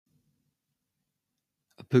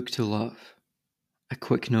Book to Love. A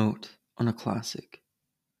quick note on a classic.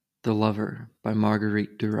 The Lover by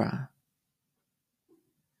Marguerite Duras.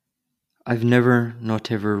 I've never, not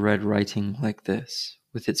ever read writing like this,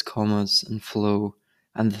 with its commas and flow,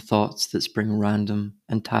 and the thoughts that spring random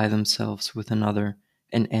and tie themselves with another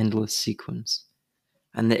in endless sequence,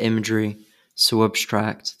 and the imagery so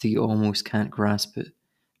abstract that you almost can't grasp it,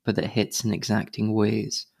 but that hits in exacting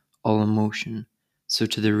ways, all emotion, so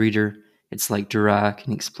to the reader it's like Duras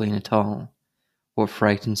can explain it all. What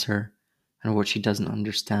frightens her, and what she doesn't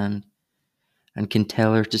understand, and can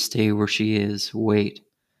tell her to stay where she is, wait,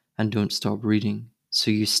 and don't stop reading.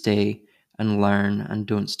 So you stay and learn and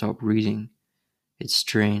don't stop reading. It's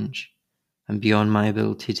strange, and beyond my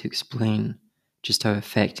ability to explain just how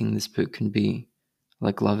affecting this book can be,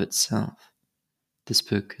 like love itself. This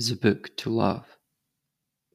book is a book to love.